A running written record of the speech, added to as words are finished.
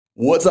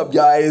What's up,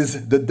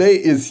 guys? The day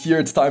is here.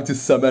 It's time to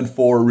summon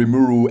for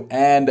Rimuru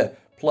and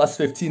plus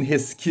 15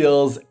 his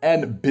skills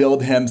and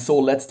build him. So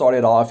let's start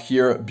it off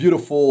here.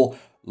 Beautiful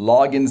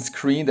login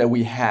screen that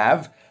we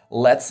have.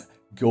 Let's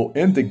go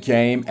in the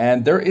game,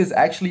 and there is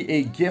actually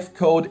a gift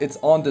code. It's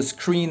on the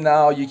screen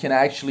now. You can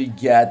actually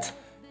get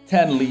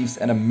 10 leaves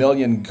and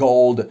 1,000,000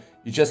 gold.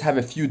 You just have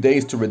a few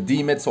days to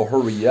redeem it, so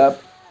hurry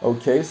up.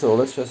 Okay, so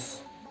let's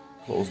just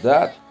close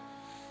that.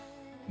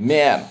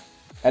 Man,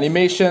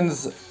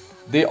 animations,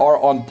 they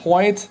are on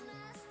point.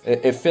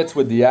 It fits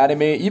with the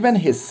anime, even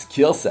his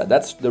skill set.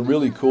 That's the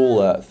really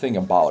cool thing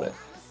about it.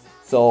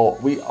 So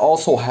we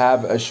also have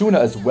Shuna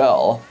as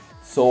well.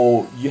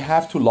 So you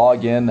have to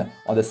log in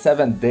on the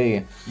 7th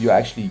day. You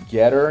actually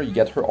get her. You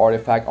get her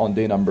artifact on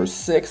day number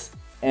 6.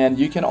 And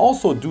you can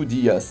also do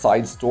the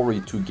side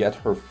story to get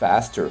her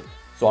faster.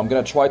 So I'm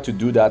going to try to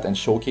do that and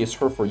showcase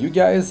her for you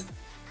guys.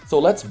 So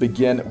let's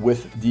begin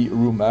with the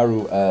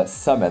Rimuru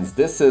summons.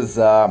 This is,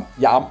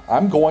 yeah,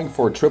 I'm going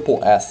for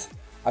triple S.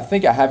 I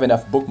think I have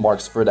enough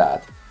bookmarks for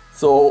that.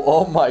 So,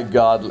 oh my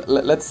god,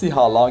 let's see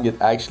how long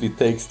it actually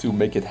takes to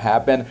make it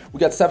happen. We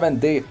got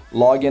 7-day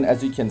login,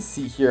 as you can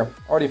see here.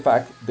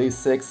 Artifact, day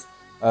 6.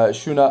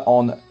 Shuna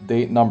on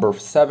day number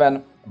 7.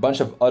 A bunch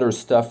of other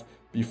stuff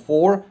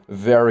before.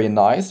 Very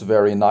nice,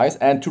 very nice.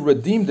 And to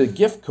redeem the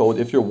gift code,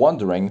 if you're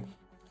wondering,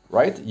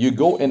 right, you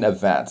go in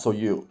event. So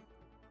you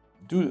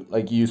do,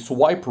 like, you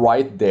swipe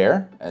right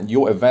there and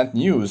your event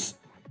news.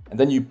 And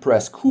then you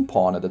press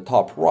coupon at the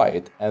top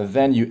right, and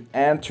then you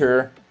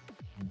enter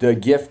the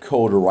gift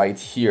code right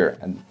here,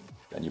 and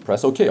then you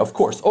press OK, of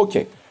course.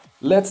 Okay,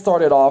 let's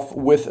start it off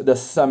with the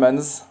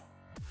summons.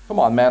 Come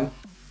on, man.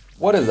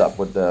 What is up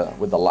with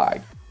the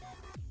lag?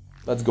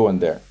 Let's go in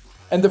there.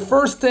 And the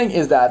first thing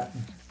is that,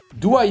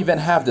 do I even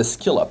have the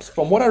skill ups?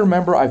 From what I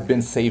remember, I've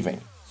been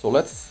saving. So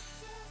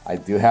I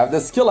do have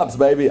the skill ups,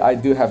 baby. I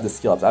do have the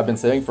skill ups. I've been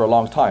saving for a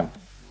long time.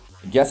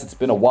 I guess it's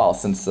been a while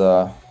since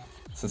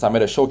I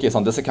made a showcase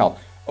on this account.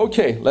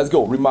 Okay, let's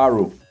go,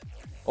 Rimuru.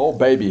 Oh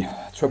baby,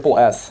 triple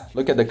S.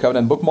 Look at the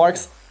Covenant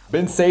Bookmarks.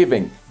 Been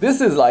saving.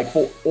 This is like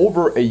for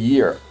over a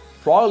year.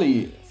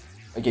 Probably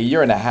like a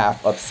year and a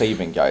half of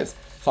saving, guys.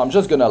 So I'm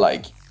just gonna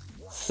like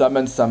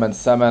summon.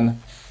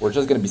 We're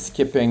just gonna be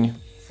skipping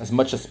as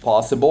much as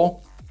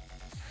possible.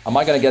 Am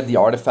I gonna get the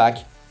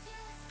artifact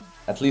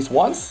at least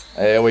once?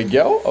 There we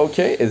go.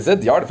 Okay, is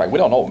it the artifact? We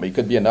don't know. It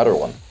could be another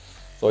one.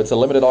 So it's a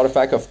limited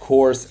artifact, of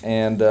course,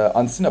 and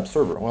Unseen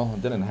Observer. Well, I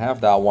didn't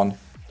have that one.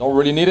 Don't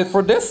really need it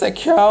for this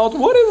account.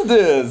 What is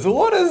this?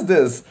 What is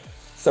this?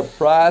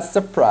 Surprise,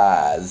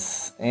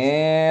 surprise.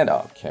 And,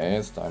 okay,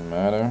 it's time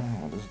matter.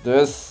 What is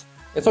this?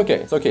 It's okay,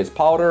 it's okay. It's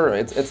powder.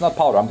 It's not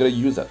powder. I'm going to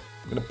use it.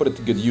 I'm going to put it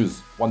to good use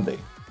one day.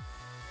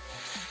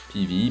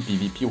 PvE,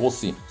 PvP, we'll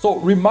see. So,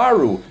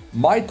 Rimuru,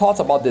 my thoughts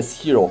about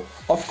this hero.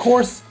 Of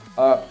course,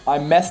 I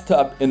messed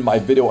up in my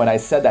video and I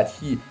said that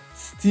he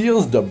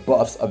steals the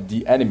buffs of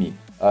the enemy.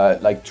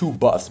 Like 2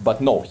 buffs, but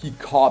no, he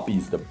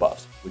copies the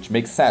buffs, which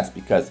makes sense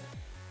because,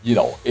 you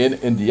know,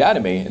 in the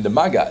anime, in the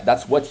manga,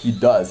 that's what he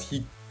does.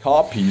 He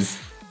copies.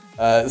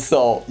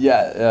 So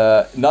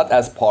yeah, not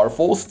as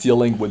powerful.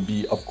 Stealing would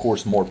be, of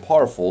course, more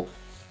powerful,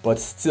 but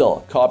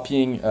still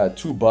copying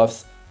 2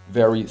 buffs,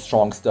 very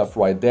strong stuff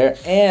right there.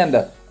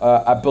 And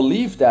I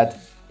believe that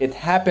it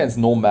happens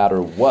no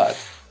matter what.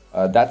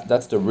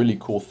 That's the really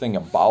cool thing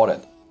about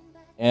it.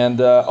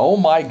 And oh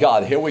my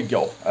god, here we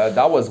go.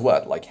 That was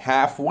what, like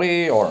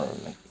halfway or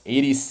like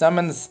 80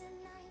 summons?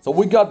 So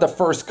we got the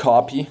first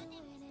copy.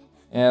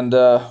 And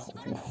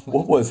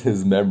what was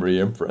his memory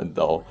imprint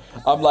though?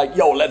 I'm like,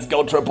 yo, let's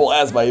go triple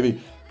S, baby.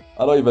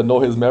 I don't even know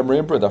his memory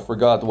imprint. I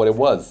forgot what it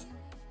was.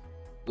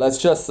 Let's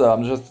just,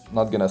 I'm just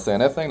not gonna say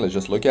anything. Let's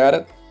just look at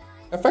it.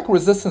 Effect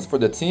resistance for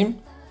the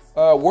team.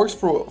 Works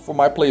for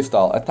my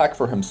playstyle. Attack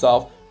for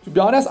himself. To be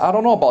honest, I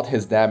don't know about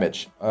his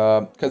damage,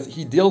 because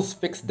he deals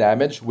fixed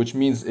damage, which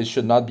means it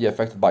should not be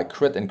affected by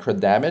crit and crit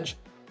damage.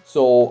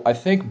 So I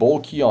think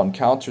bulky on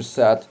counter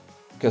set,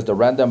 because the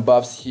random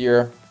buffs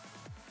here,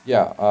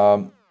 yeah,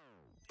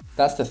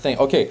 that's the thing.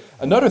 Okay,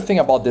 another thing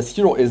about this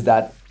hero is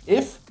that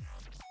if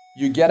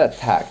you get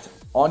attacked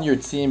on your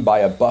team by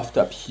a buffed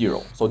up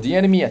hero, so the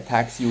enemy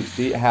attacks you,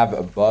 they have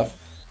a buff,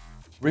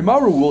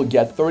 Rimuru will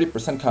get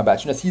 30% combat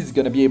chance. He's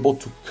going to be able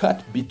to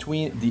cut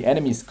between the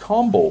enemy's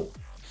combo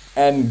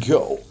and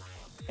go,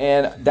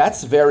 and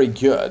that's very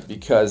good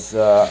because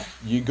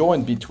you go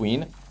in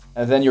between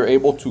and then you're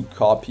able to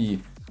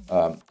copy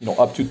you know,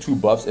 up to 2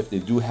 buffs if they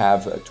do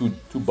have two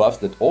buffs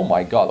that, oh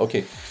my god,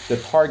 okay, the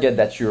target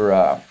that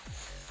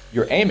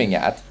you're aiming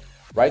at,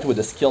 right, with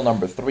the skill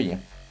number 3,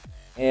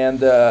 and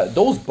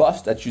those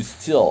buffs that you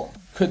steal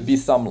could be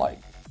some like,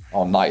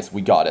 oh nice,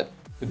 we got it,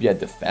 could be a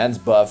defense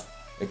buff,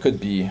 it could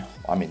be,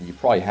 I mean, you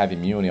probably have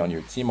immunity on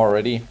your team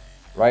already,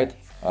 right?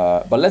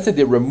 But let's say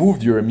they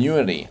removed your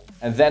immunity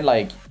and then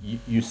like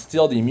you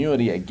steal the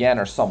immunity again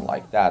or something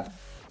like that.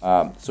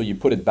 So you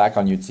put it back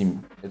on your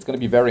team. It's going to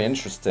be very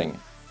interesting.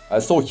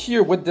 So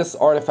here with this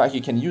artifact,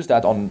 you can use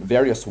that on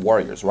various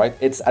warriors, right?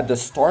 It's at the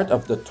start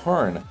of the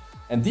turn,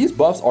 and these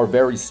buffs are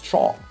very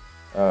strong.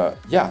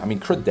 Yeah, I mean,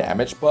 crit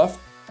damage buff,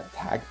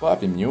 attack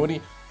buff,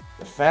 immunity,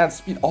 defense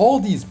speed, all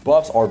these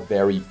buffs are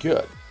very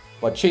good.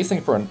 But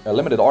chasing for a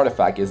limited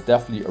artifact is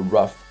definitely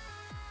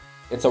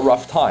it's a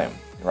rough time,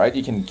 right?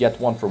 You can get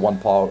one for one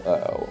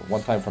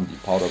time from the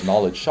Powder of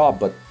Knowledge shop,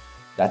 but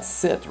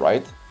that's it,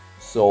 right?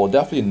 So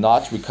definitely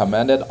not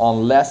recommended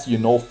unless you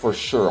know for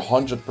sure,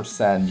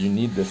 100% you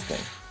need this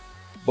thing.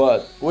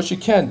 But what you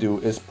can do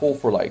is pull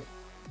for like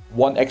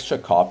one extra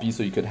copy,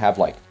 so you could have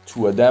like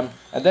 2 of them,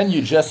 and then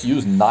you just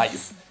use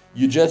nice.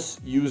 You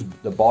just use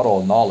the Bottle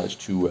of Knowledge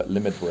to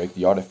limit break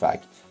the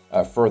artifact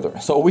further.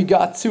 So we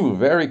got 2,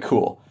 very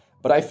cool.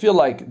 But I feel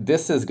like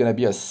this is going to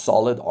be a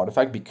solid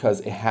artifact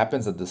because it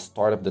happens at the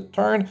start of the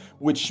turn,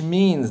 which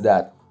means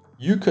that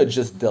you could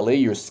just delay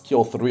your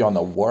skill 3 on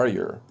a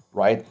warrior,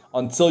 right?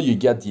 Until you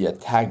get the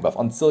attack buff,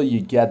 until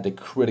you get the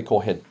critical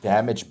hit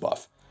damage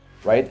buff,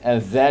 right?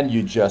 And then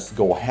you just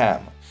go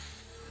ham.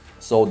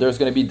 So there's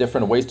going to be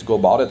different ways to go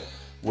about it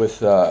with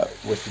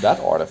that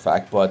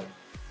artifact, but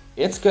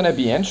it's going to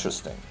be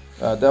interesting.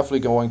 Definitely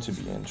going to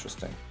be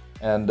interesting.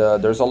 And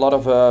there's a lot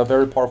of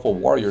very powerful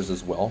warriors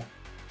as well.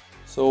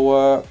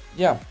 So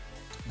yeah,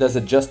 does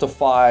it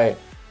justify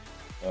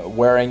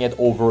wearing it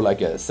over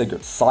like a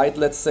Sigurd side,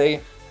 let's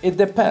say? It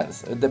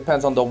depends. It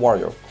depends on the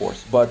warrior, of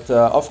course. But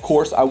of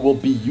course, I will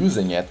be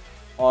using it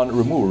on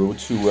Rimuru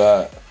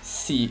to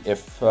see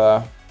if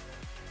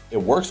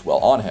it works well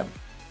on him.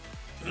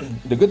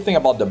 The good thing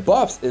about the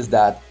buffs is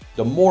that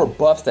the more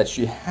buffs that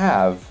you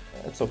have,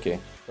 it's okay.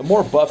 The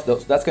more buffs,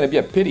 that's going to be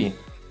a pity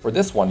for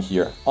this one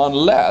here,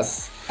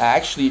 unless I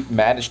actually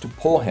managed to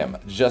pull him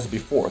just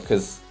before,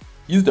 because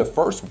he's the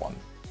first one.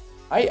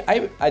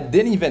 I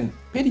didn't even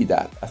pity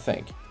that, I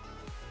think.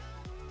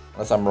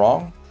 Unless I'm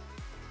wrong.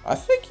 I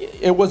think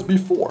it was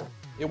before.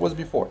 It was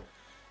before.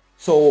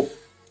 So,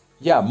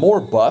 yeah,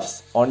 more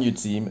buffs on your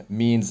team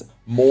means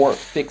more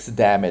fixed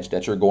damage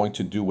that you're going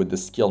to do with the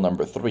skill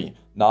number 3.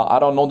 Now, I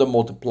don't know the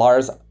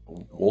multipliers.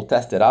 We'll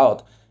test it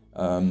out.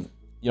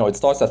 You know, it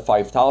starts at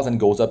 5,000,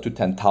 goes up to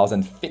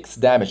 10,000 fixed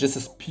damage. This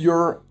is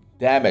pure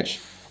damage,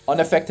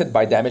 unaffected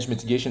by damage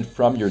mitigation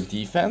from your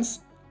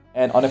defense,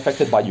 and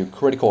unaffected by your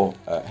critical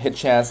hit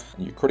chance,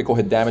 and your critical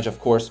hit damage, of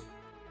course,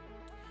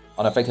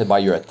 unaffected by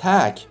your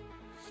attack,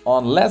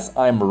 unless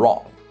I'm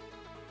wrong,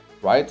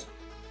 right?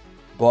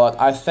 But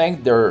I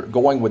think they're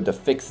going with the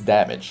fixed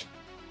damage,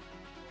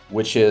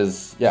 which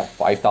is, yeah,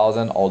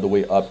 5,000 all the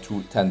way up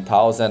to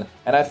 10,000.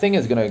 And I think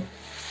it's gonna,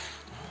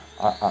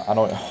 I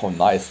don't, oh,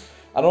 nice.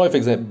 I don't know if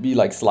it's gonna be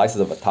like slices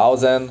of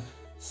 1,000,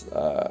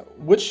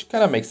 which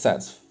kind of makes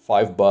sense.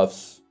 5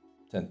 buffs,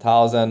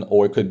 10,000,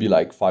 or it could be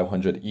like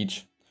 500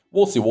 each.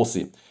 We'll see, we'll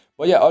see.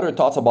 But yeah, other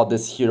thoughts about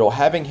this hero.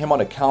 Having him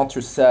on a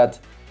counter set,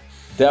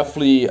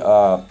 definitely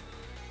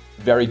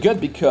very good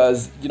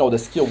because, you know, the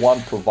skill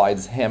 1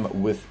 provides him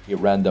with a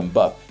random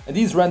buff. And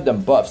these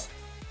random buffs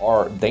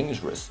are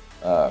dangerous.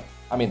 I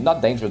mean,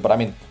 not dangerous, but I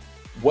mean,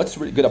 what's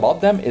really good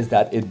about them is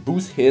that it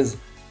boosts his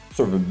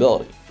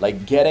survivability.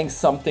 Like getting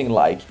something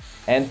like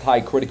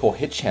anti-critical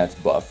hit chance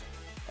buff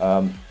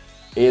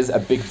is a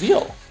big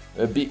deal.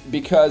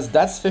 Because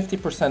that's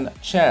 50%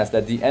 chance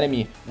that the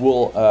enemy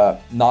will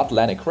not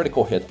land a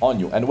critical hit on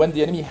you. And when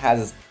the enemy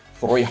has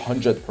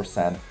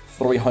 300%,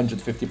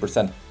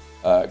 350%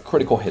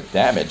 critical hit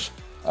damage,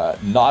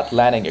 not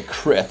landing a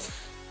crit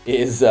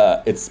is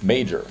it's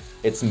major.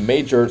 It's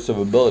major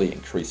survivability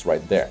increase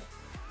right there.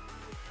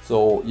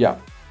 So yeah.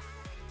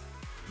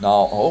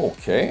 Now,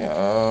 okay,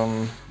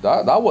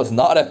 that was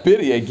not a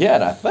pity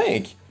again, I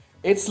think.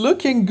 It's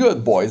looking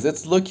good, boys.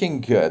 It's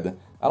looking good.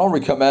 I don't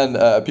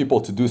recommend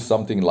people to do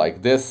something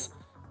like this,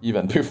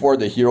 even before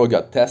the hero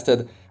got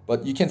tested.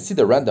 But you can see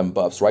the random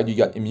buffs, right? You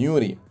got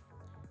immunity,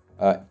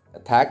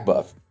 attack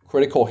buff,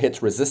 critical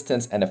hit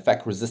resistance, and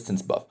effect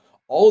resistance buff.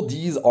 All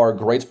these are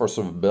great for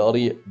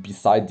survivability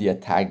beside the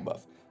attack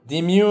buff. The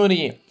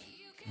immunity,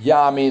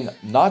 yeah, I mean,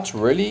 not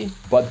really.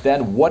 But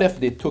then what if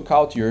they took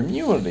out your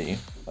immunity?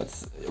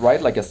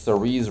 Right, like a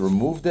Ceres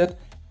removed it.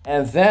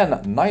 And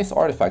then, nice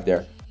artifact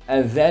there.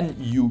 And then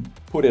you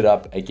put it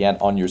up again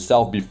on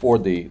yourself before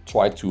they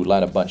try to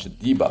land a bunch of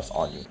debuffs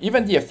on you.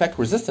 Even the effect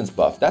resistance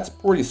buff, that's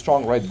pretty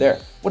strong right there.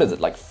 What is it,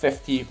 like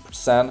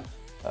 50%?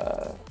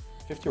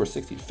 50 or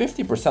 60?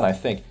 50%, I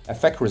think,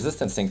 effect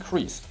resistance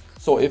increase.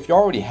 So if you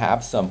already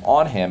have some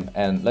on him,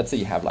 and let's say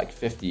you have like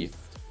 50,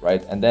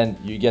 right? And then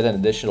you get an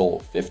additional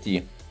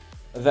 50,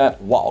 then,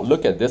 wow,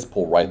 look at this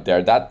pull right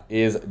there. That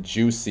is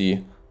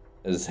juicy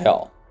as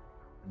hell.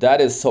 That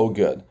is so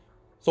good.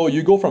 So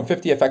you go from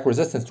 50 effect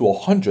resistance to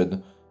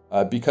 100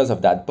 because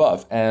of that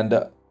buff. And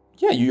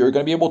yeah, you're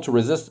going to be able to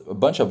resist a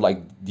bunch of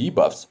like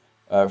debuffs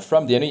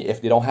from the enemy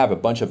if they don't have a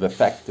bunch of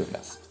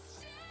effectiveness.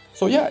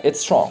 So yeah, it's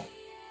strong,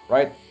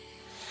 right?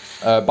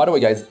 By the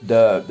way, guys,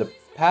 the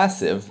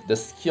passive, the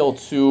skill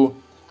 2,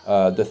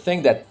 the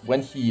thing that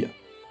when he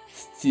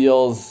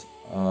steals,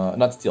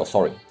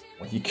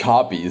 when he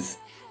copies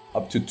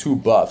up to 2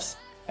 buffs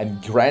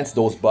and grants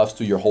those buffs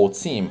to your whole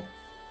team,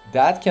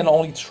 that can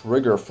only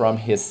trigger from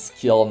his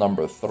skill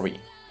number 3.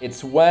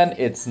 It's when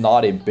it's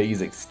not a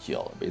basic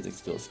skill. Basic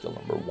skill is skill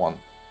number 1.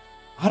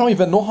 I don't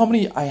even know how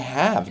many I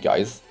have,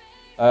 guys.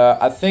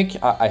 I think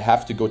I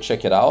have to go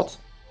check it out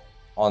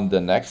on the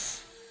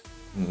next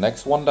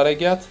one that I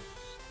get.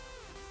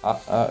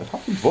 How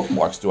many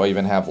bookmarks do I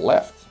even have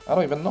left? I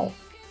don't even know.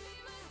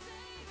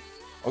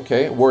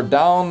 Okay, we're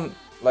down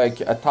like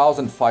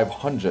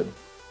 1,500.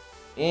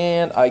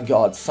 And I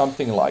got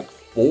something like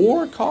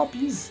 4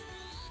 copies.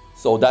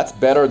 So that's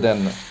better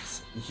than,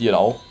 you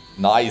know,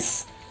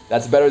 nice.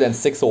 That's better than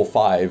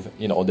 605,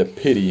 you know, the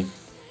pity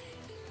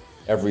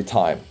every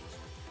time.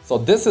 So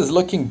this is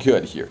looking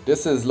good here.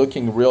 This is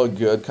looking real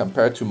good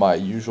compared to my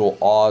usual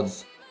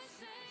odds.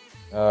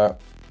 5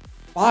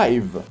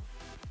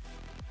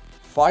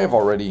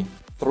 already.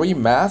 3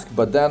 mask,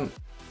 but then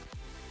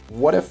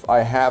what if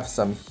I have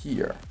some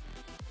here?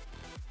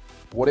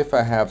 What if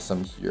I have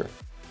some here?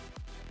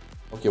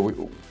 Okay,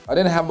 I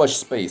didn't have much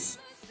space.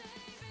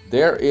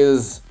 There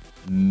is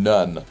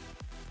none.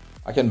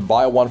 I can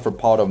buy one for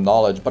Powder of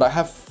Knowledge, but I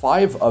have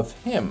 5 of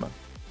him.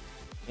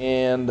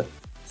 And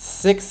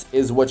 6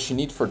 is what you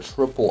need for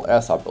triple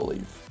S, I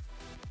believe.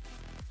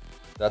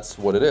 That's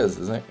what it is,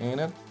 isn't it? Ain't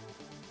it?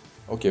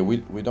 Okay,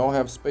 we don't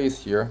have space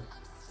here.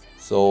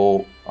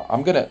 So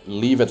I'm gonna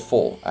leave it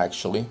full,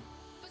 actually.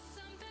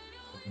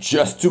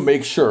 Just to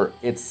make sure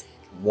it's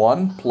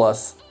 1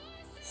 plus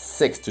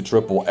 6 to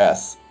triple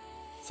S.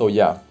 So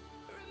yeah.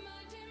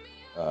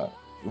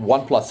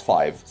 1 plus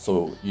 5,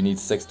 so you need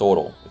 6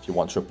 total if you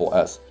want triple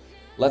S.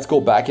 Let's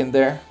go back in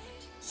there.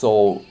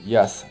 So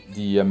yes,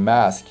 the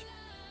mask.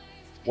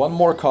 1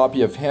 more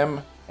copy of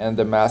him, and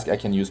the mask I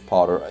can use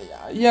powder.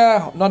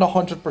 Yeah, not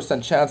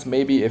 100% chance,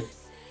 maybe if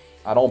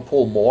I don't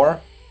pull more,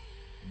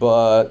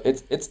 but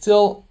it's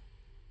still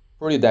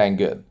pretty dang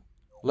good.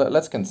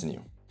 Let's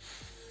continue.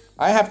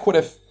 I have quite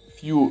a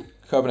few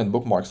Covenant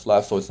bookmarks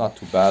left, so it's not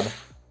too bad.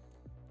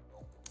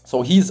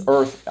 So he's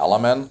Earth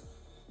Element.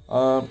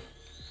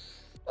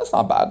 That's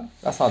not bad.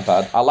 That's not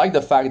bad. I like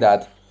the fact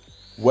that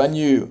when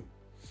you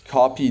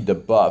copy the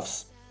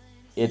buffs,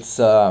 it's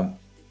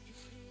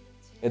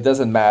it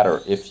doesn't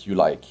matter if you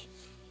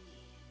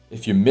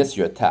miss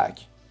your attack.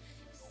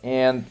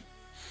 And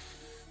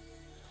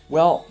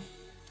well,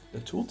 the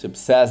tooltip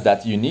says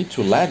that you need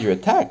to land your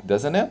attack,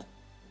 doesn't it?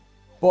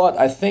 But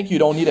I think you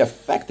don't need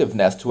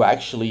effectiveness to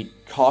actually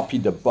copy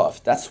the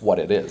buff. That's what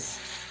it is.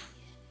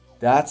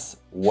 That's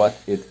what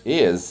it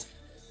is.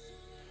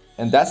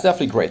 And that's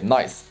definitely great.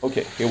 Nice.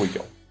 Okay, here we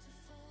go.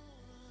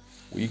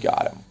 We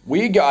got him.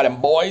 We got him,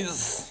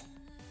 boys.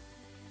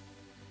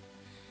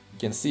 You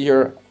can see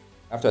here,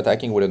 after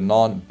attacking with a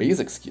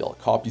non-basic skill,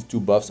 copies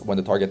 2 buffs when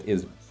the target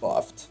is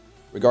buffed,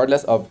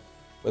 regardless of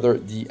whether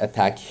the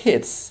attack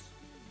hits.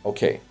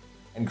 Okay,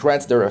 and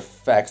grants their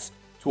effects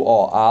to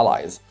all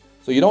allies.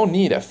 So you don't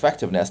need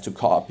effectiveness to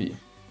copy.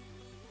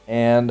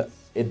 And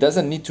it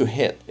doesn't need to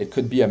hit. It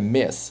could be a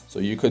miss. So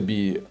you could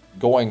be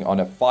going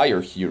on a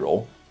fire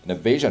hero, an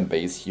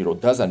evasion-based hero,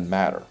 doesn't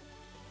matter.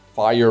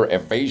 Fire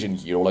evasion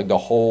hero, like the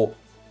whole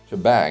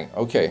shebang.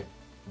 Okay,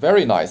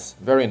 very nice,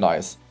 very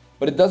nice.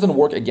 But it doesn't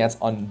work against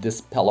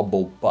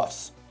undispellable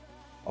buffs.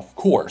 Of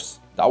course,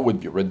 that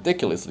would be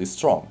ridiculously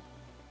strong.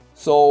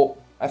 So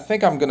I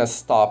think I'm gonna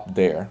stop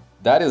there.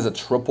 That is a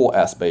triple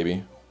S,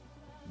 baby.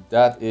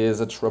 That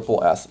is a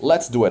triple S.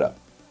 Let's do it up.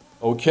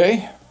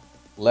 Okay,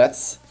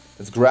 let's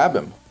grab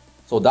him.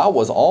 So that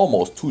was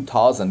almost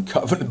 2,000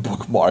 Covenant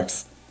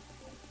bookmarks.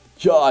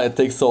 God, it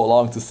takes so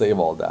long to save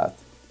all that.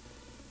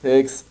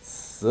 Takes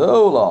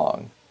so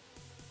long.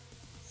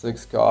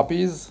 6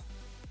 copies,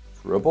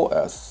 triple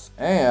S,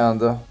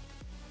 and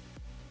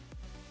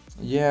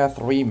yeah,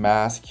 3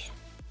 mask.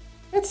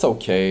 It's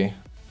okay.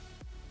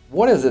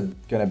 What is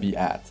it gonna be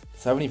at?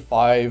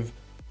 75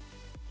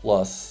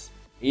 plus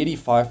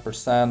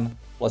 85%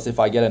 plus if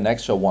I get an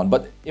extra one.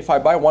 But if I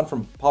buy one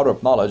from Powder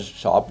of Knowledge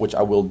shop, which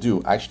I will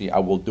do, actually I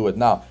will do it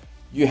now.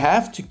 You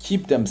have to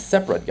keep them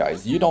separate,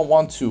 guys. You don't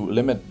want to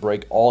limit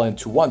break all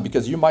into one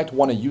because you might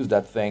want to use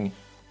that thing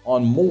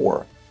on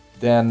more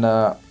than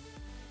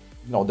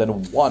than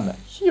one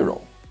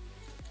hero.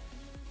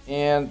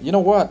 And you know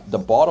what? The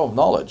Bottle of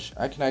Knowledge,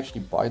 I can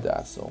actually buy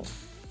that. So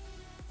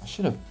I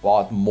should have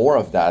bought more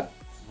of that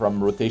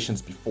from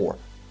rotations before.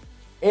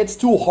 It's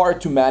too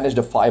hard to manage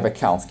the 5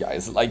 accounts,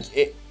 guys. Like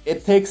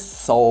it takes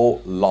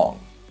so long.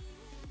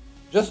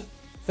 Just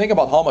think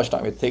about how much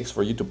time it takes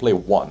for you to play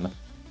 1.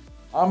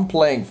 I'm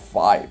playing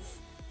 5.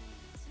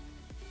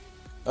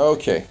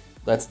 Okay,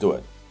 let's do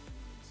it.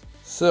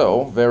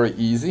 So, very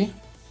easy.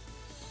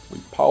 We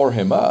power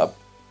him up.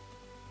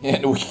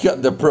 And we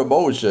got the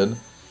promotion.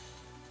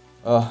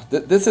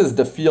 This is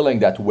the feeling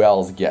that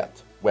Wells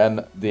get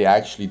when they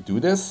actually do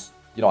this.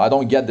 You know, I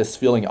don't get this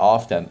feeling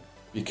often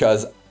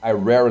because I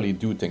rarely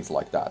do things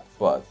like that.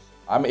 But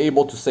I'm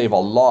able to save a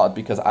lot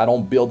because I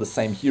don't build the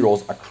same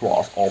heroes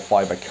across all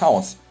 5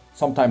 accounts.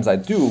 Sometimes I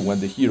do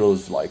when the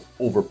hero's like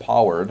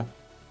overpowered.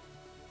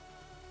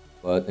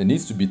 But it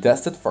needs to be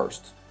tested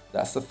first.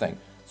 That's the thing.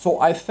 So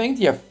I think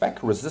the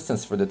effect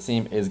resistance for the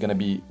team is going to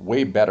be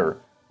way better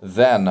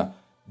than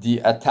the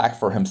attack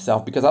for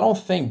himself. Because I don't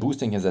think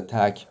boosting his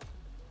attack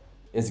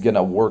is going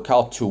to work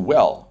out too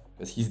well.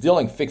 because he's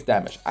dealing fixed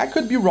damage. I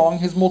could be wrong,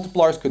 his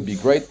multipliers could be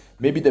great.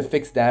 Maybe the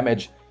fixed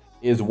damage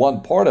is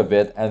one part of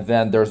it, and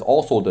then there's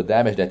also the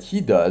damage that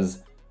he does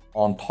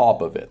on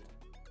top of it,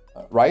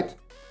 right?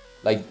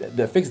 Like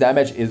the fixed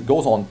damage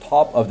goes on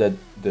top of the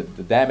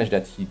damage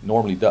that he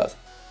normally does.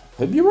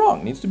 Could be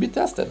wrong, needs to be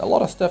tested. A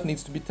lot of stuff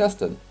needs to be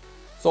tested.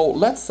 So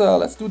let's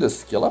do the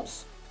skill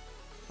ups,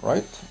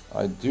 right?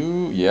 I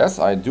do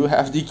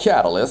have the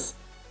catalyst.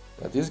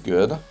 That is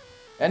good.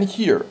 And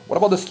here, what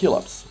about the skill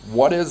ups?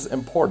 What is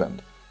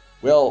important?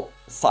 Well,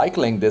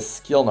 cycling this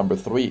skill number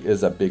 3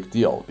 is a big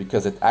deal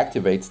because it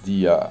activates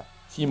the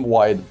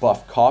team-wide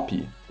buff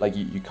copy. Like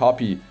you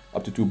copy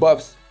up to 2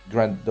 buffs,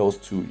 grant those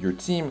to your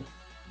team.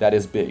 That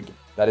is big.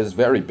 That is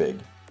very big.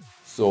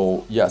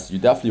 So yes, you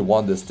definitely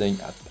want this thing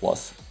at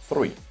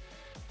 +3.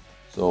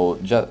 So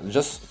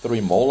just 3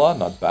 mola,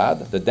 not bad.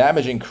 The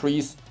damage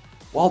increase,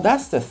 well,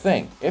 that's the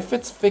thing. If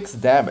it's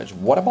fixed damage,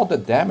 what about the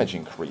damage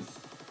increase?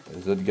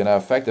 Is it gonna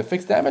affect the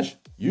fixed damage?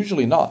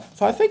 Usually not.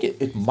 So I think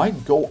it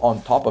might go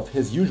on top of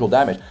his usual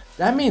damage.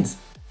 That means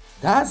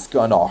that's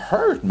gonna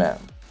hurt, man.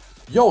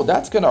 Yo,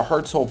 that's gonna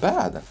hurt so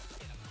bad.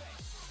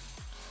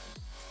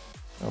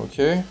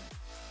 Okay.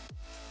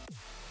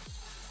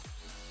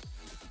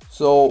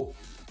 So,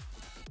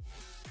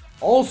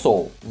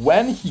 also,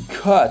 when he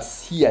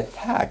cuts, he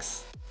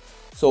attacks.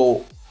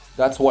 So,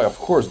 that's why, of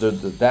course, the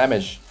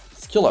damage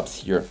skill ups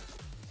here.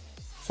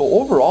 So,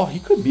 overall, he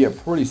could be a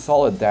pretty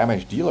solid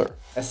damage dealer.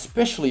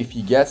 Especially if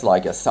he gets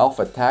like a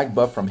self-attack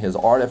buff from his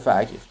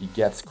artifact, if he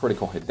gets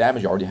critical hit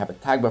damage, you already have a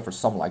attack buff or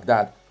something like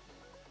that.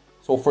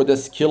 So for the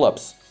skill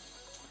ups,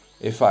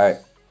 if I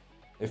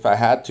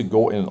had to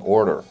go in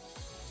order,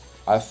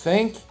 I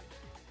think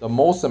the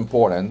most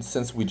important,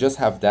 since we just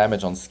have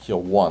damage on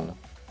skill 1,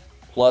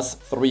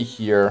 +3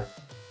 here,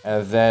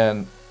 and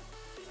then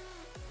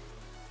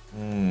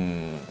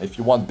if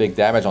you want big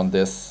damage on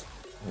this,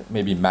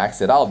 maybe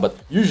max it out, but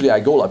usually I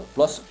go like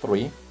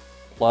 +3,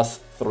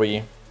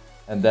 +3,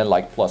 and then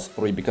like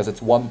 +3 because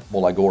it's 1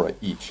 MolaGora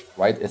each,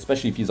 right?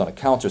 Especially if he's on a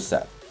counter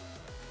set.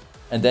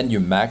 And then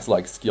you max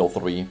like skill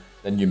 3,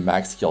 then you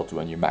max skill 2,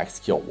 and you max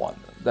skill 1.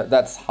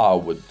 That's how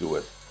I would do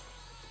it.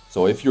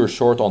 So if you're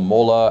short on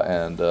Mola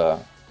and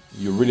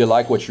you really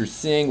like what you're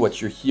seeing,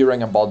 what you're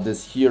hearing about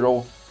this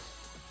hero,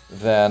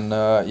 then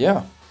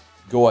yeah,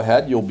 go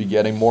ahead. You'll be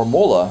getting more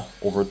Mola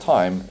over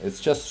time.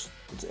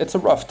 It's a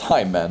rough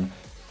time, man.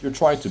 You're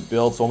trying to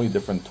build so many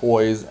different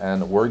toys, and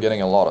we're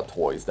getting a lot of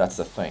toys. That's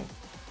the thing.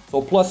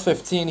 So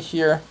 +15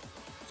 here.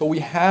 So we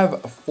have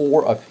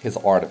 4 of his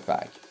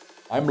artifact.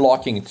 I'm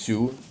locking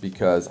 2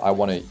 because I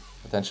want to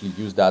potentially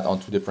use that on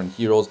 2 different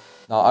heroes.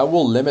 Now I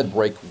will limit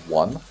break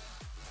 1,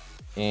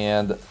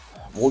 and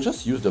we'll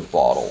just use the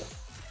bottle.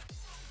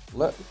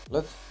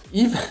 Let's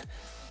even.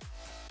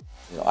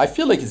 You know, I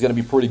feel like it's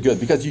gonna be pretty good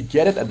because you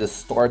get it at the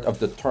start of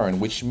the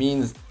turn, which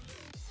means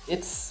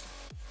it's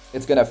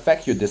gonna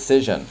affect your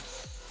decision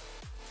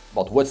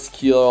about what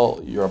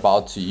skill you're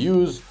about to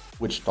use,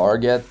 which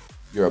target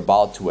you're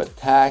about to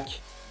attack.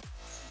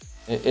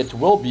 It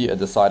will be a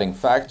deciding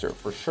factor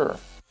for sure.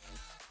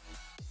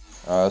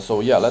 So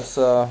yeah, let's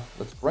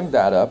bring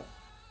that up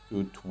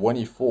to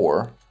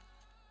 24.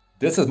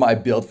 This is my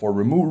build for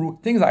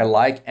Rimuru, things I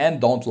like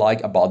and don't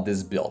like about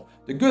this build.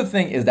 The good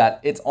thing is that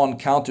it's on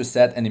counter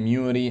set and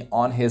immunity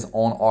on his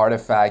own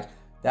artifact.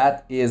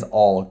 That is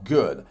all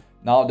good.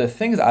 Now the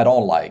things I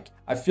don't like,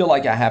 I feel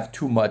like I have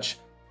too much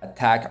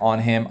attack on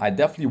him. I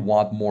definitely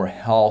want more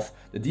health.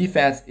 The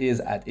defense is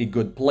at a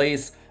good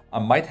place. I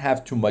might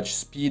have too much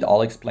speed.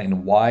 I'll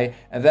explain why.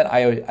 And then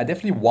I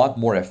definitely want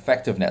more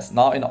effectiveness.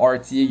 Now in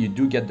RTA, you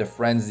do get the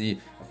frenzy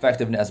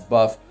effectiveness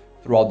buff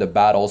throughout the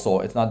battle,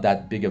 so it's not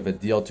that big of a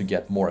deal to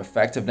get more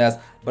effectiveness,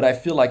 but I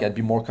feel like I'd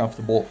be more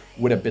comfortable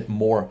with a bit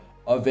more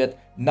of it.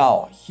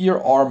 Now, here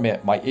are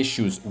my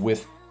issues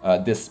with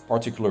this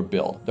particular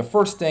build. The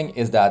first thing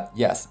is that,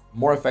 yes,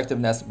 more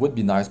effectiveness would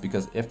be nice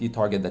because if the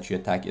target that you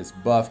attack is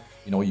buff,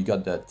 you know, you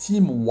got the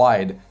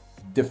team-wide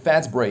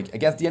defense break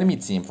against the enemy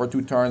team for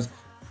 2 turns,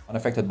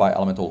 unaffected by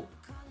elemental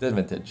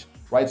disadvantage,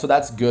 right? So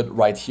that's good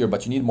right here,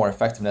 but you need more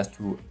effectiveness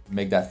to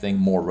make that thing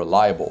more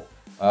reliable.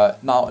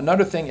 Now,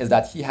 another thing is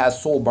that he has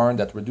Soul Burn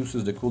that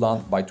reduces the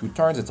cooldown by 2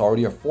 turns. It's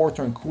already a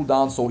 4-turn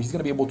cooldown, so he's going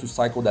to be able to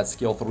cycle that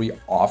skill 3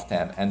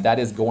 often, and that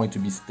is going to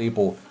be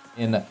staple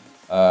in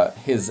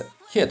his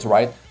kit,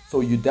 right?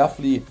 So you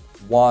definitely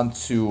want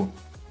to,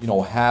 you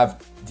know,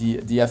 have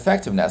the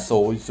effectiveness,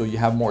 so you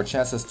have more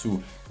chances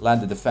to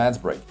land the defense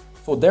break.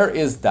 So there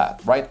is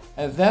that, right?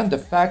 And then the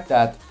fact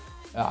that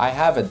I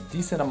have a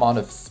decent amount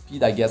of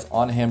speed, I guess,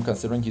 on him,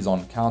 considering he's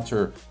on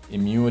counter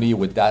immunity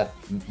with that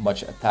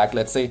much attack,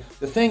 let's say.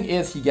 The thing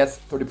is, he gets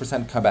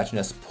 30%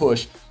 combativeness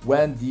push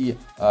when the,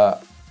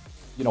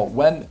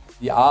 when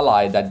the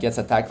ally that gets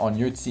attacked on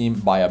your team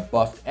by a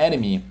buffed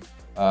enemy,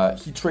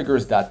 he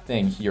triggers that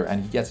thing here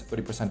and he gets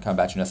 30%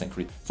 combativeness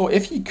increase. So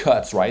if he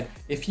cuts, right,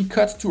 if he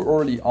cuts too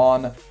early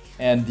on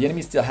and the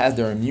enemy still has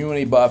their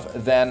immunity buff,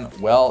 then,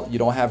 well, you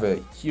don't have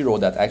a hero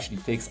that actually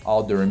takes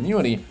out their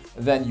immunity,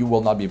 then you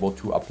will not be able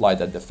to apply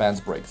that defense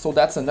break. So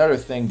that's another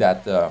thing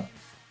that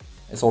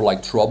is sort of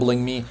like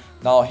troubling me.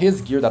 Now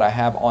his gear that I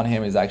have on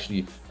him is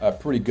actually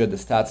pretty good. The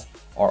stats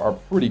are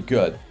pretty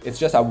good. It's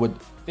just I would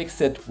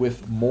fix it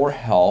with more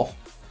health,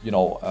 you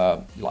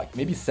know, like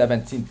maybe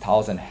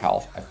 17,000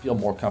 health. I feel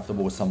more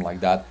comfortable with something like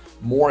that.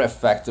 More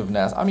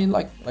effectiveness, I mean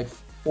like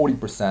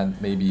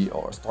 40% maybe,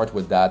 or start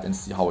with that and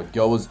see how it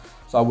goes.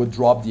 So I would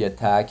drop the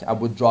attack, I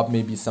would drop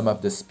maybe some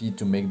of the speed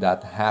to make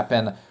that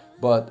happen.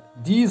 But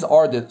these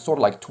are the sort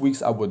of like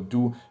tweaks I would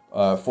do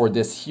for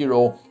this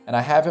hero, and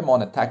I have him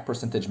on attack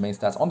percentage main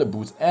stats on the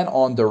boots and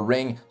on the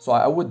ring, so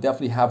I would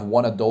definitely have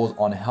one of those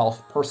on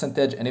health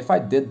percentage. And if I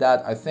did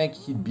that, I think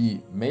he'd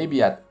be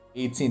maybe at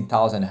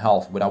 18,000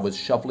 health. When I was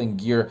shuffling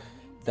gear,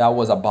 that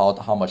was about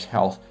how much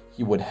health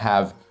he would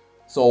have.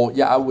 So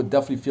yeah, I would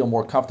definitely feel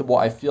more comfortable.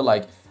 I feel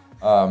like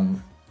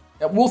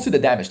we'll see the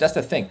damage. That's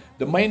the thing.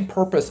 The main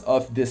purpose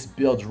of this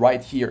build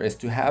right here is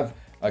to have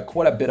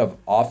quite a bit of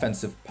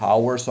offensive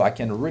power, so I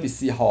can really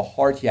see how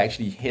hard he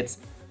actually hits,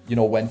 you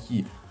know, when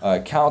he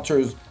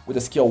counters with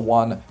the skill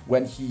 1,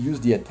 when he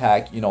used the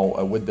attack, you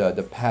know, with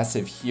the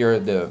passive here,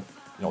 the,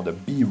 you know, the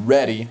be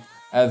ready.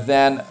 And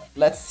then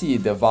let's see,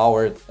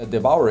 devour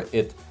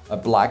it, a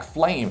black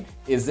flame.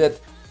 Is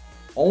it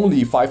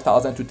only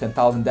 5,000 to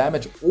 10,000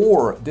 damage,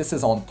 or this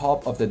is on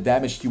top of the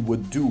damage he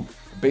would do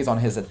based on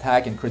his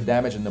attack and crit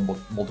damage and the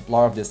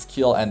multiplier of this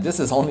skill? And this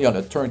is only on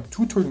a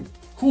two turn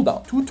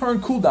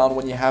cooldown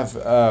when you have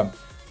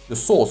the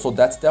soul, so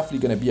that's definitely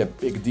going to be a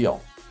big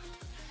deal.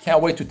 Can't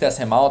wait to test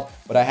him out,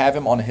 but I have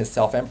him on his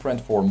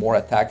self-imprint for more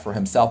attack for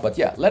himself. But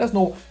yeah, let us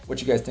know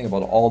what you guys think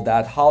about all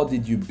that. How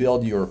did you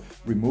build your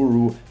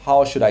Rimuru?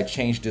 How should I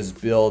change this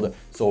build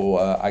so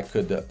I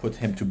could put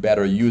him to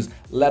better use?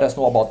 Let us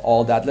know about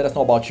all that. Let us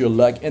know about your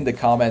luck in the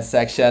comment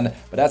section.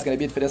 But that's going to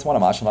be it for this one.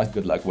 I'm Astranox.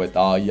 Good luck with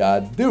all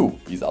ya do.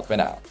 Peace out for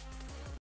now.